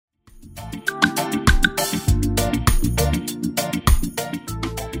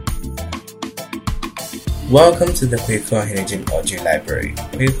Welcome to the Kwehku Ohene-Djan audio library.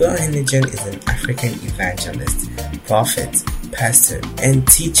 Kwehku Ohene-Djan is an African evangelist, prophet, pastor, and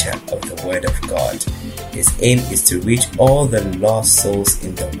teacher of the Word of God. His aim is to reach all the lost souls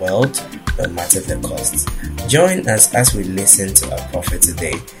in the world, no matter the cost. Join us as we listen to our prophet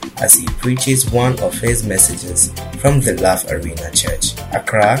today as he preaches one of his messages from the Love Arena Church,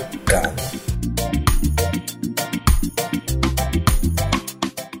 Accra, Ghana.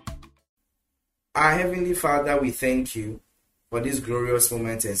 Our Heavenly Father, we thank you for this glorious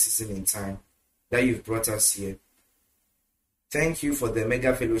moment and season in time that you've brought us here. Thank you for the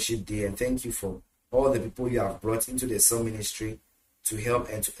Mega Fellowship Day, and thank you for all the people you have brought into the Cell Ministry to help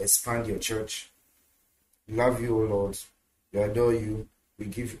and to expand your church. We love you, O Lord. We adore you. We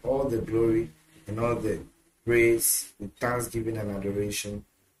give you all the glory and all the praise with thanksgiving and adoration.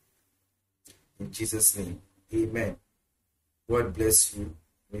 In Jesus' name, amen. God bless you.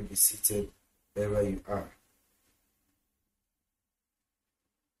 You may be seated wherever you are.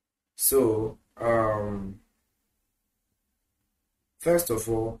 So, first of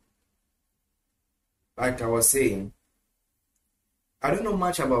all, like I was saying, I don't know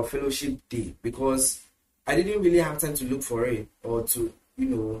much about Fellowship Day because I didn't really have time to look for it or to,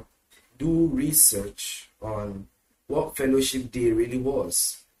 do research on what Fellowship Day really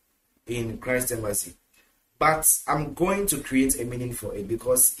was in Christ Embassy. But I'm going to create a meaning for it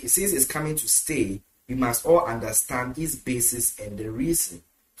because since it's coming to stay, we must all understand its basis and the reason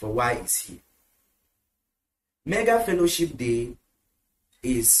for why it's here. Mega Fellowship Day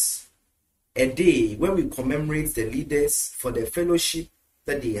is a day where we commemorate the leaders for the fellowship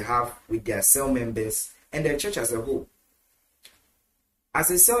that they have with their cell members and the church as a whole. As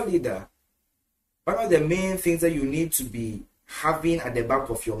a cell leader, one of the main things that you need to be having at the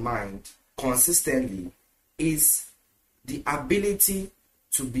back of your mind consistently is the ability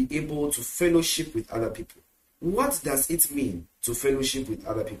to be able to fellowship with other people. What does it mean to fellowship with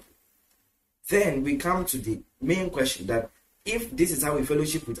other people? Then we come to the main question that if this is how we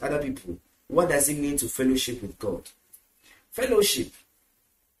fellowship with other people, what does it mean to fellowship with God? Fellowship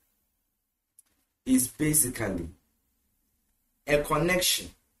is basically a connection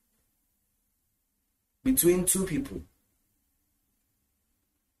between two people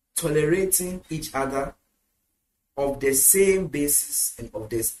tolerating each other of the same basis and of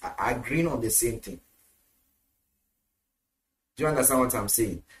this agreeing on the same thing. Do you understand what I'm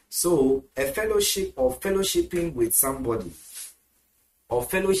saying? So a fellowship or fellowshipping with somebody or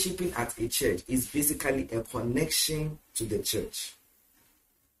fellowshipping at a church is basically a connection to the church.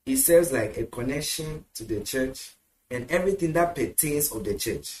 It serves like a connection to the church and everything that pertains of the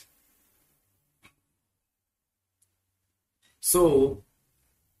church. So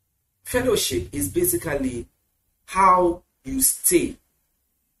fellowship is basically how you stay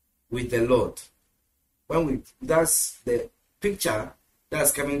with the Lord. That's the picture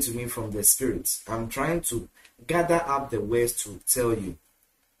that's coming to me from the Spirit. I'm trying to gather up the words to tell you.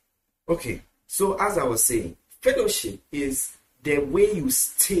 Okay, so as I was saying, fellowship is the way you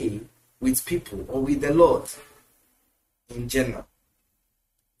stay with people or with the Lord in general.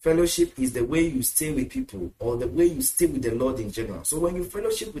 Fellowship is the way you stay with people or the way you stay with the Lord in general. So when you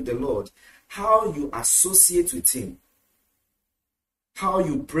fellowship with the Lord, how you associate with Him, how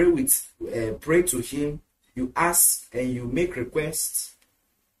you pray to Him, you ask and you make requests,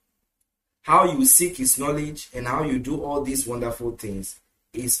 how you seek His knowledge, and how you do all these wonderful things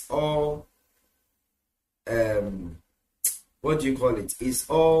is all, It's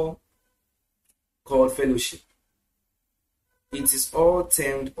all called fellowship. It is all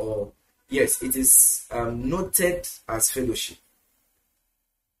termed it is noted as fellowship.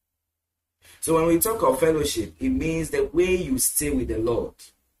 So when we talk of fellowship, it means the way you stay with the Lord,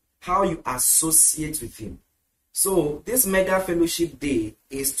 how you associate with Him. So this Mega Fellowship Day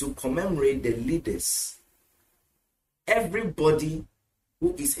is to commemorate the leaders. Everybody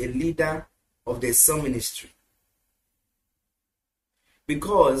who is a leader of the cell ministry.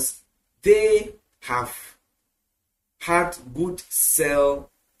 Because they have had good cell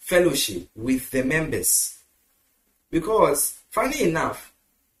fellowship with the members. Because, funny enough,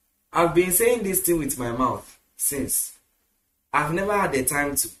 I've been saying this thing with my mouth since. I've never had the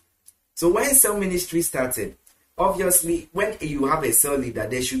time to. So when cell ministry started, obviously, when you have a cell leader,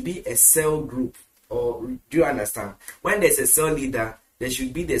 there should be a cell group. Or do you understand? When there's a cell leader, there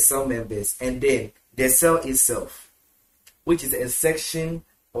should be the cell members and then the cell itself, which is a section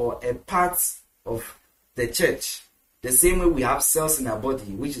or a part of the church. The same way we have cells in our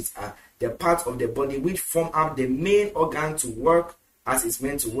body, which is the part of the body which form up the main organ to work as it's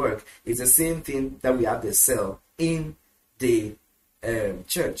meant to work. It's the same thing that we have the cell in the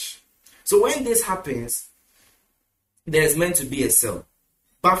church. So when this happens, there's meant to be a cell.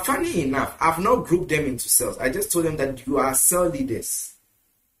 But funny enough, I've not grouped them into cells. I just told them that you are cell leaders.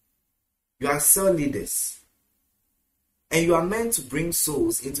 You are cell leaders. And you are meant to bring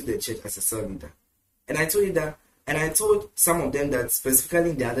souls into the church as a cell leader. And I told you that, and I told some of them that specifically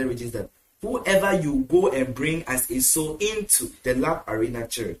in the other regions that whoever you go and bring as a soul into the Love Arena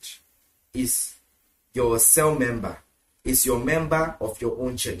Church is your cell member, is your member of your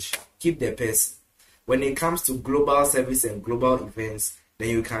own church. Keep the person. When it comes to global service and global events, then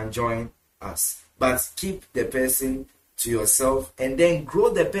you can join us. But keep the person to yourself and then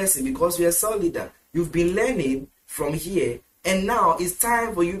grow the person because you're a cell leader. You've been learning from here and now it's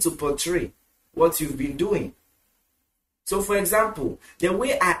time for you to portray what you've been doing. So for example, the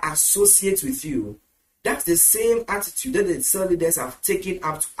way I associate with you, that's the same attitude that the cell leaders have taken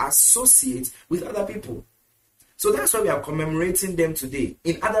up to associate with other people. So that's why we are commemorating them today.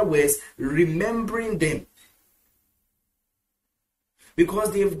 In other words, remembering them.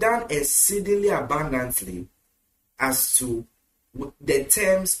 Because they've done exceedingly abundantly as to the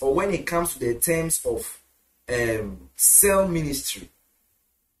terms, or when it comes to the terms of cell ministry.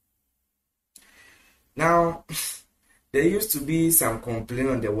 Now, there used to be some complaint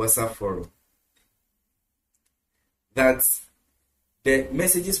on the WhatsApp forum that the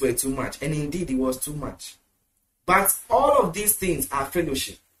messages were too much, and indeed it was too much. But all of these things are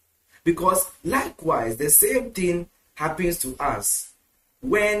fellowship, because likewise the same thing happens to us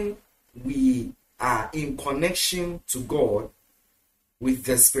when we are in connection to God with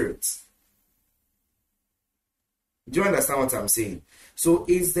the Spirit. Do you understand what I'm saying? So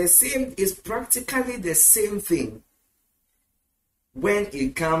it's the same, it's practically the same thing when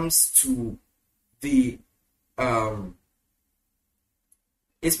it comes to the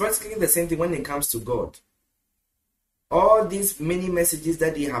it's practically the same thing when it comes to God. All these many messages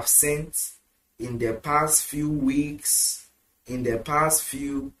that they have sent in the past few weeks, in the past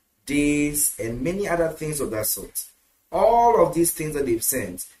few days, and many other things of that sort. All of these things that they've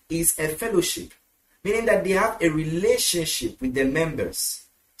sent is a fellowship, meaning that they have a relationship with the members.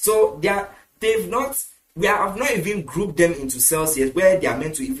 So we have not even grouped them into cells yet where they are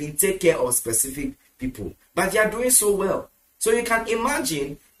meant to even take care of specific people. But they are doing so well. So you can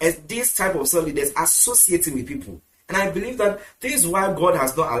imagine as this type of cell leaders associating with people. And I believe that this is why God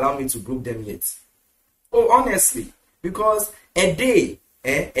has not allowed me to group them yet. Oh, honestly, because a day,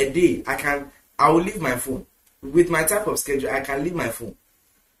 I will leave my phone. With my type of schedule, I can leave my phone.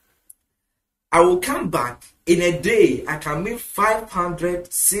 I will come back in a day. I can make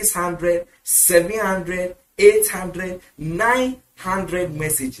 500, 600, 700, 800, 900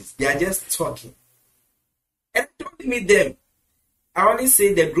 messages. They are just talking. And I don't limit them. I only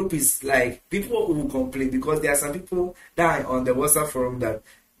say the group is like people who will complain because there are some people that are on the WhatsApp forum that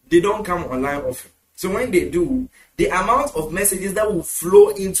they don't come online often. So when they do, the amount of messages that will flow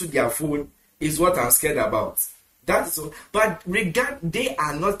into their phone is what I'm scared about. That's so. But they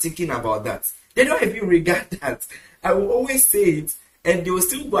are not thinking about that. They don't even regard that. I will always say it, and they will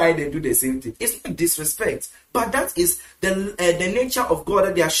still go ahead and do the same thing. It's not disrespect, but that is the nature of God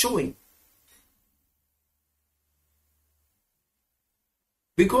that they are showing.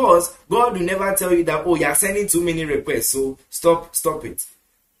 Because God will never tell you that, oh, you are sending too many requests, so stop it.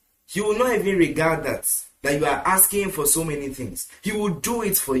 He will not even regard that you are asking for so many things. He will do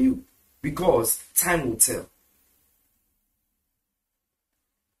it for you because time will tell.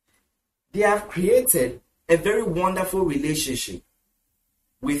 They have created a very wonderful relationship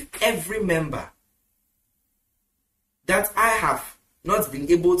with every member that I have not been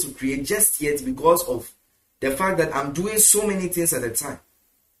able to create just yet because of the fact that I'm doing so many things at a time.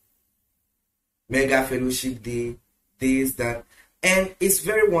 Mega Fellowship Day, this, that. And it's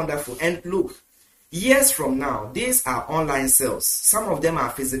very wonderful. And look, years from now, these are online sales. Some of them are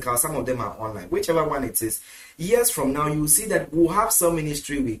physical, some of them are online. Whichever one it is. Years from now, you will see that we'll have Cell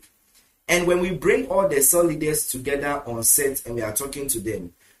Ministry Week. And when we bring all the cell leaders together on set and we are talking to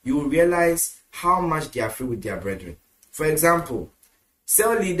them, you will realize how much they are free with their brethren. For example,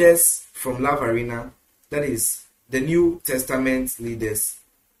 cell leaders from Love Arena, that is the New Testament leaders,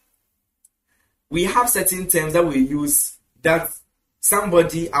 we have certain terms that we use that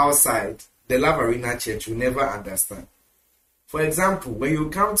somebody outside the Love Arena church will never understand. For example, when you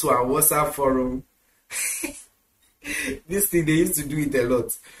come to our WhatsApp forum, this thing, they used to do it a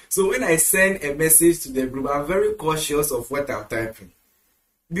lot. So when I send a message to the group, I'm very cautious of what I'm typing.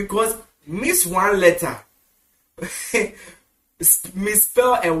 Because miss one letter,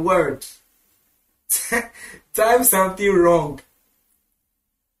 misspell a word, type something wrong,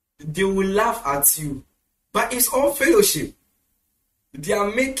 they will laugh at you. But it's all fellowship. They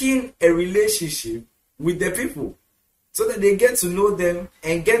are making a relationship with the people. so that they get to know them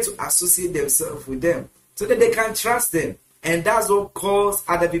and get to associate themselves with them, so that they can trust them. And that's what calls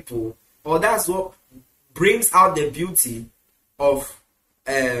other people, or that's what brings out the beauty of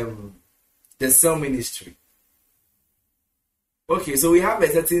the cell ministry. Okay, so we have a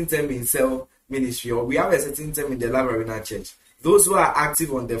certain term in cell ministry, or we have a certain term in the Love Arena Church. Those who are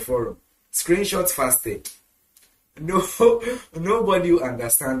active on the forum, screenshots fasted. No, nobody will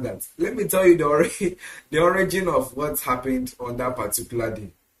understand that. Let me tell you the origin of what happened on that particular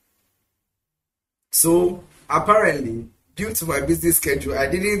day. So apparently, due to my busy schedule, I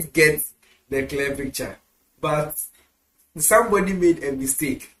didn't get the clear picture. But somebody made a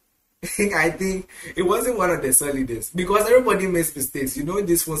mistake. I think it wasn't one of the solid because everybody makes mistakes. You know,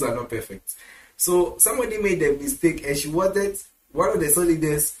 these phones are not perfect. So somebody made a mistake, and she wanted, one of the solid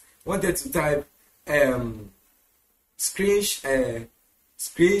wanted to type screenshotted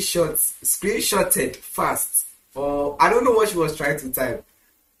fast, or I don't know what she was trying to type.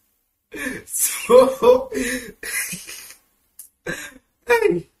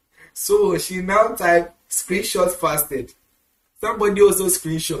 So she now typed screenshot fasted. Somebody also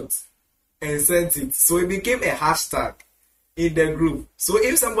screenshot and sent it. So it became a hashtag in the group. So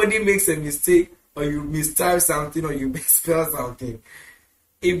if somebody makes a mistake, or you mistype something, or you misspell something,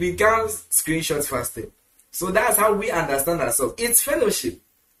 it becomes screenshot fasted. So that's how we understand ourselves. It's fellowship,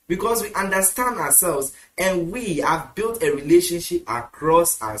 because we understand ourselves and we have built a relationship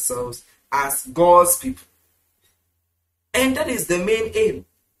across ourselves as God's people. And that is the main aim.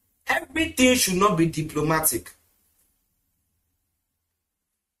 Everything should not be diplomatic.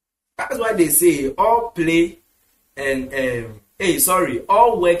 That's why they say all play and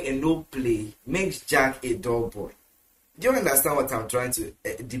all work and no play makes Jack a dull boy. Do you understand what I'm trying to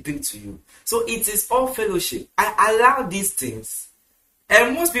depict to you? So it is all fellowship. I allow these things.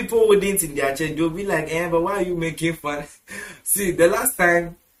 And most people wouldn't in their church. They'll be like, but why are you making fun? See, the last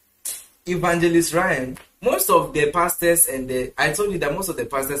time, Evangelist Ryan, most of the pastors I told you that most of the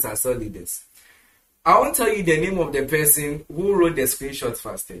pastors are cell leaders. I won't tell you the name of the person who wrote the screenshot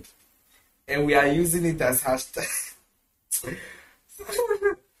fasted. And we are using it as hashtag.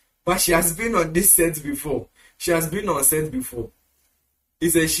 But she has been on this set before. She has been on set before.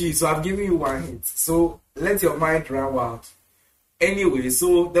 It's a she, so I've given you one hint. So let your mind run wild. Anyway,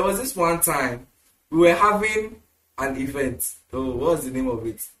 so there was this one time we were having an event. Oh, what was the name of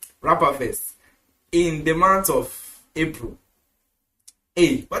it? Rapper Fest. In the month of April.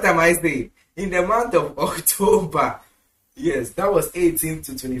 Hey, what am I saying? In the month of October. Yes, that was 18th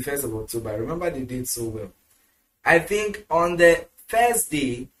to 21st of October. I remember the date so well. I think on the first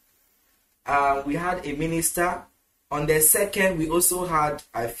day, we had a minister. On the second, we also had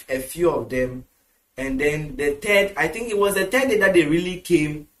a few of them. And then the third, I think it was the third day that they really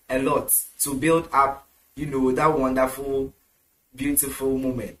came a lot to build up, that wonderful, beautiful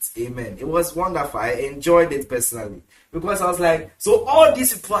moment. Amen. It was wonderful. I enjoyed it personally. Because I was like, so all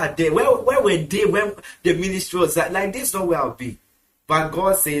these people are there. Where were they when the ministry was like this? Is not where I'll be. But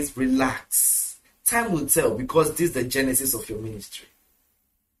God says, relax. Time will tell, because this is the genesis of your ministry.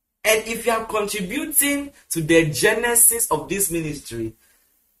 And if you are contributing to the genesis of this ministry,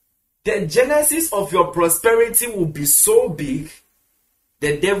 the genesis of your prosperity will be so big,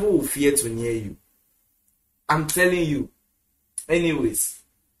 the devil will fear to near you. I'm telling you. Anyways,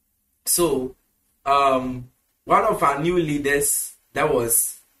 so one of our new leaders, that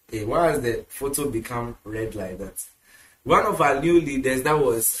was, why has the photo become red like that? One of our new leaders, that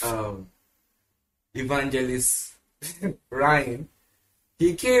was Evangelist Ryan.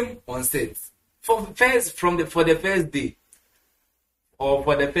 He came on set for the first day, or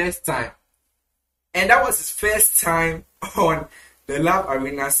for the first time, and that was his first time on the Love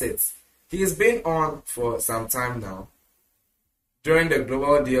Arena set. He's been on for some time now, during the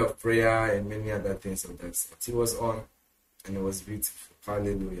Global Day of Prayer and many other things of that sort. He was on, and it was beautiful.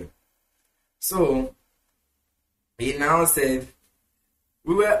 Hallelujah. So he now said,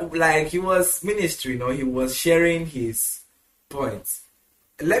 we were like, he was ministry, he was sharing his points.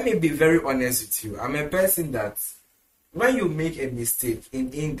 Let me be very honest with you. I'm a person that when you make a mistake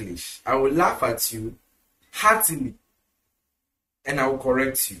in English, I will laugh at you heartily and I will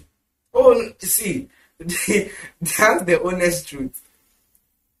correct you. Oh, you see, that's the honest truth.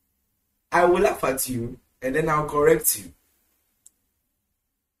 I will laugh at you and then I'll correct you.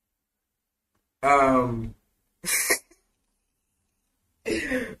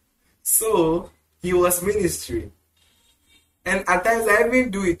 So he was ministry. And at times I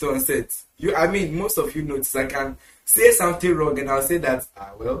even do it on set. Most of you notice I can say something wrong and I'll say that,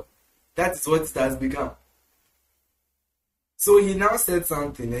 that is what it has become. So he now said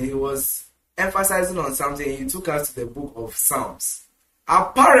something and emphasizing on something. He took us to the book of Psalms.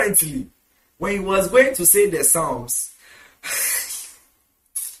 Apparently, when he was going to say the Psalms,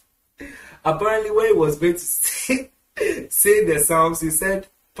 say the Psalms, he said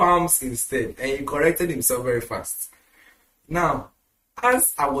palms instead, and he corrected himself very fast. Now,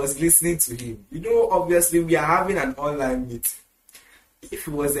 as I was listening to him, obviously we are having an online meeting. If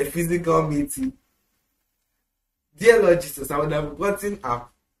it was a physical meeting, dear Lord Jesus, I would have gotten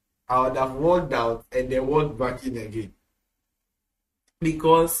up, I would have walked out and then walked back in again.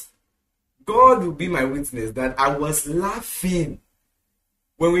 Because God will be my witness that I was laughing.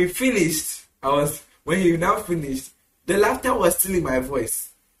 When we finished, when he now finished, the laughter was still in my voice.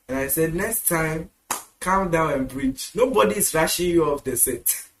 And I said, next time, calm down and preach. Nobody is rushing you off the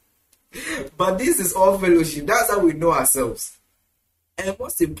set. But this is all fellowship. That's how we know ourselves. And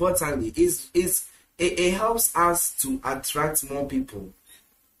most importantly, it helps us to attract more people,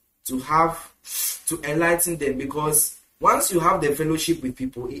 to enlighten them, because once you have the fellowship with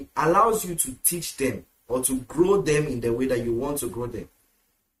people, it allows you to teach them or to grow them in the way that you want to grow them.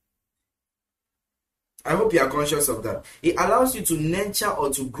 I hope you are conscious of that. It allows you to nurture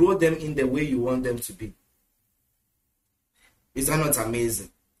or to grow them in the way you want them to be. Is that not amazing?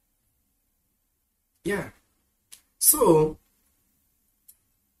 Yeah. So,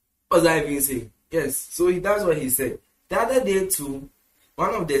 what was I even saying? Yes, so that's what he said. The other day too,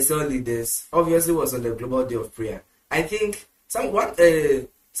 one of the cell leaders obviously was on the Global Day of Prayer. I think some of the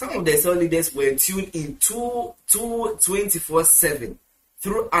cell leaders were tuned in 24/7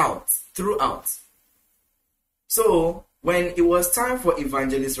 throughout. So when it was time for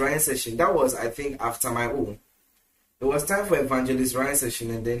Evangelist Ryan session, that was, I think, after my own. It was time for Evangelist Ryan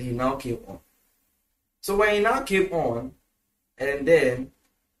session, and then he now came on. So when he now came on, and then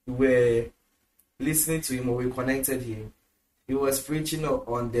we were listening to him, or we connected him, he was preaching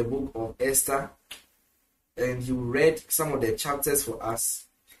on the book of Esther, and he read some of the chapters for us,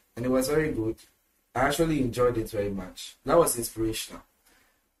 and it was very good. I actually enjoyed it very much. That was inspirational.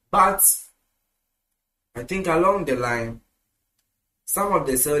 But I think along the line, some of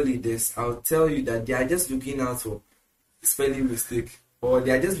the cell leaders, I'll tell you that they are just looking out for spelling mistake, or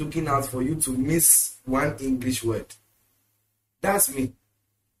they are just looking out for you to miss one English word. That's me.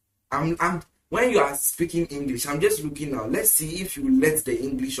 I'm when you are speaking English, I'm just looking out. Let's see if you let the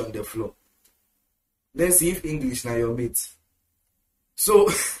English on the floor. Let's see if English now your mate. So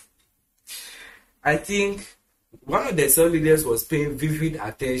I think one of the cell leaders was paying vivid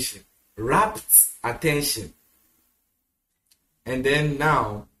attention, rapt attention. And then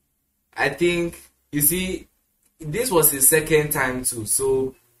now, I think, you see, this was his second time too.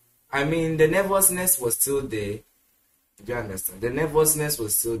 So, I mean, the nervousness was still there. Do you understand? The nervousness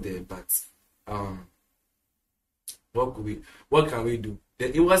was still there, but what can we do?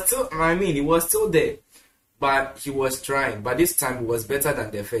 It was still there, but he was trying. But this time it was better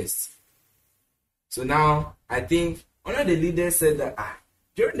than the first. So now, I think one of the leaders said that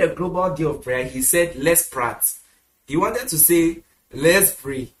during the Global Day of Prayer, he said, let's pray. He wanted to say, let's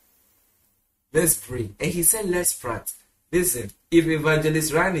pray. Let's pray. And he said, let's pray. Listen, if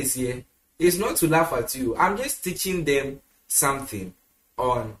Evangelist Ryan is here, it's not to laugh at you. I'm just teaching them something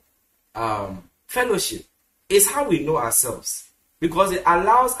on fellowship. It's how we know ourselves, because it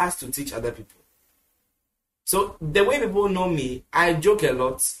allows us to teach other people. So the way people know me, I joke a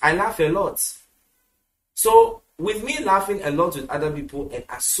lot, I laugh a lot. So with me laughing a lot with other people and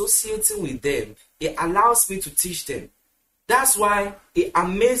associating with them, it allows me to teach them. That's why it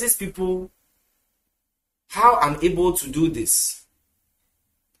amazes people how I'm able to do this.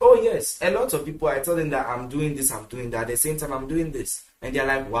 Oh yes, a lot of people, I tell them that I'm doing this, I'm doing that. At the same time, I'm doing this. And they're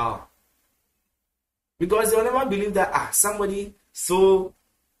like, wow. Because they'll never believe that somebody so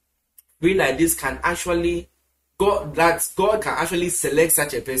real like this can actually, God can actually select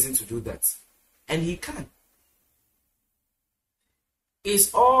such a person to do that. And he can.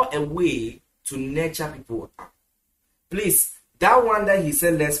 It's all a way to nurture people up. Please, that one that he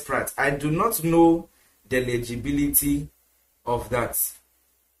said, let's pray, I do not know the legibility of that.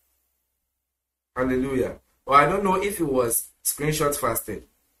 Hallelujah. Or I don't know if it was screenshot fasted.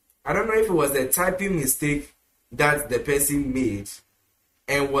 I don't know if it was a typing mistake that the person made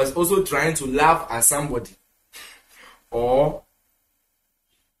and was also trying to laugh at somebody. Or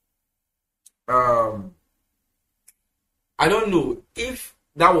I don't know if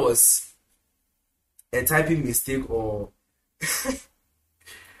that was a typing mistake or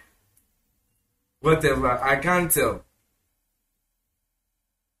whatever. I can't tell.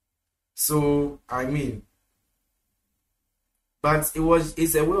 So, I mean, but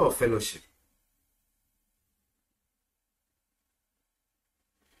it's a way of fellowship.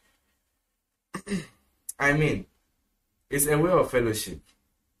 I mean, it's a way of fellowship.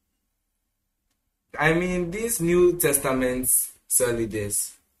 I mean, these New Testament cell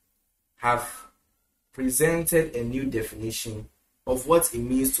leaders have presented a new definition of what it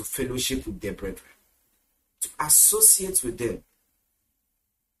means to fellowship with their brethren, to associate with them,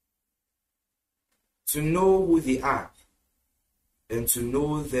 to know who they are, and to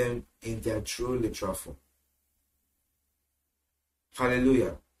know them in their true literal form.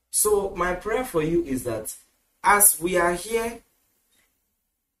 Hallelujah. So my prayer for you is that as we are here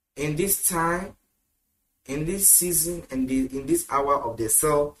in this time, in this season, and in this hour of the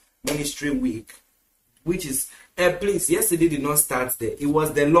cell ministry week, which is, please, yesterday did not start there. It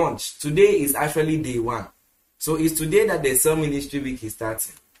was the launch. Today is actually day 1. So it's today that the cell ministry week is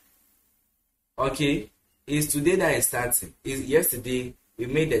starting. Okay? It's today that it's starting. It's yesterday we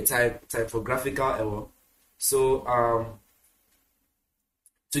made the typographical error. So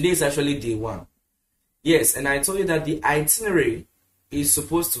today is actually day 1. Yes, and I told you that the itinerary is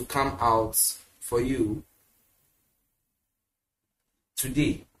supposed to come out for you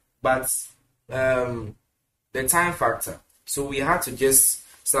today, but the time factor, so we had to just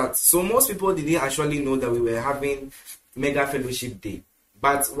start. So most people didn't actually know that we were having mega fellowship day,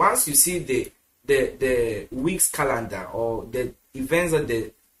 but once you see the week's calendar or the events that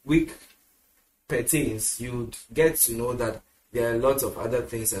the week pertains, you'd get to know that there are lots of other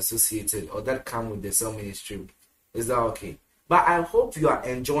things associated or that come with the cell ministry. Is that okay? But I hope you are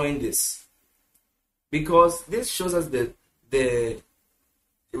enjoying this, because this shows us the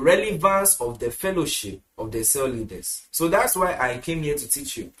relevance of the fellowship of the cell leaders. So that's why I came here to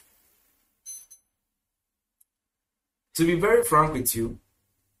teach you. To be very frank with you,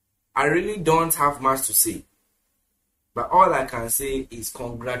 I really don't have much to say. But all I can say is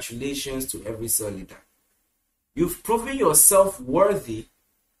congratulations to every cell leader. You've proven yourself worthy.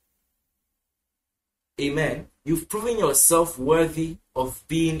 Amen. You've proven yourself worthy of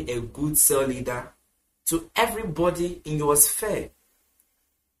being a good cell leader to everybody in your sphere.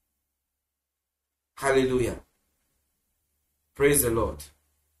 Hallelujah. Praise the Lord.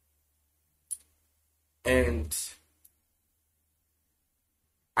 And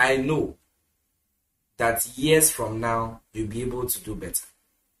I know that years from now, you'll be able to do better.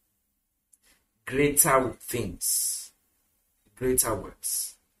 Greater things, greater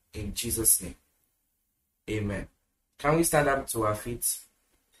works. In Jesus' name. Amen. Can we stand up to our feet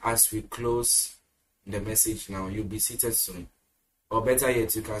as we close the message now? You'll be seated soon. Or better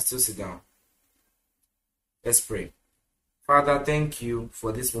yet, you can still sit down. Let's pray. Father, thank you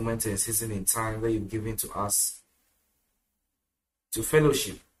for this moment and season in time where you've given to us to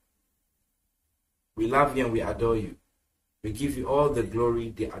fellowship. We love you and we adore you. We give you all the glory,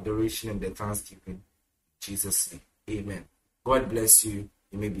 the adoration, and the thanksgiving. In Jesus' name. Amen. God bless you.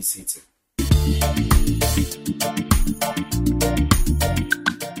 You may be seated.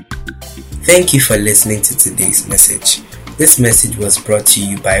 Thank you for listening to today's message. This message was brought to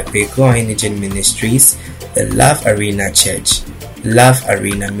you by Kwehku Ohene-Djan Ministries, the Love Arena Church, Love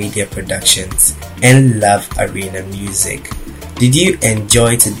Arena Media Productions, and Love Arena Music. Did you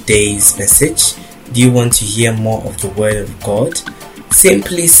enjoy today's message? Do you want to hear more of the Word of God?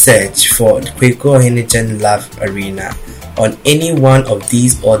 Simply search for Kwehku Ohene-Djan Love Arena on any one of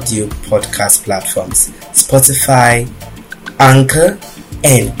these audio podcast platforms: Spotify, Anchor,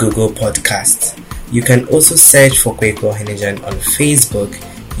 and Google Podcasts. You can also search for Kwehku Ohene-Djan on Facebook,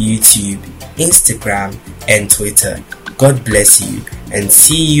 YouTube, Instagram, and Twitter. God bless you, and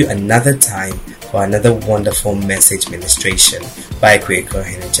see you another time for another wonderful message ministration by Kwehku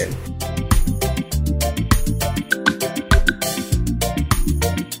Ohene-Djan.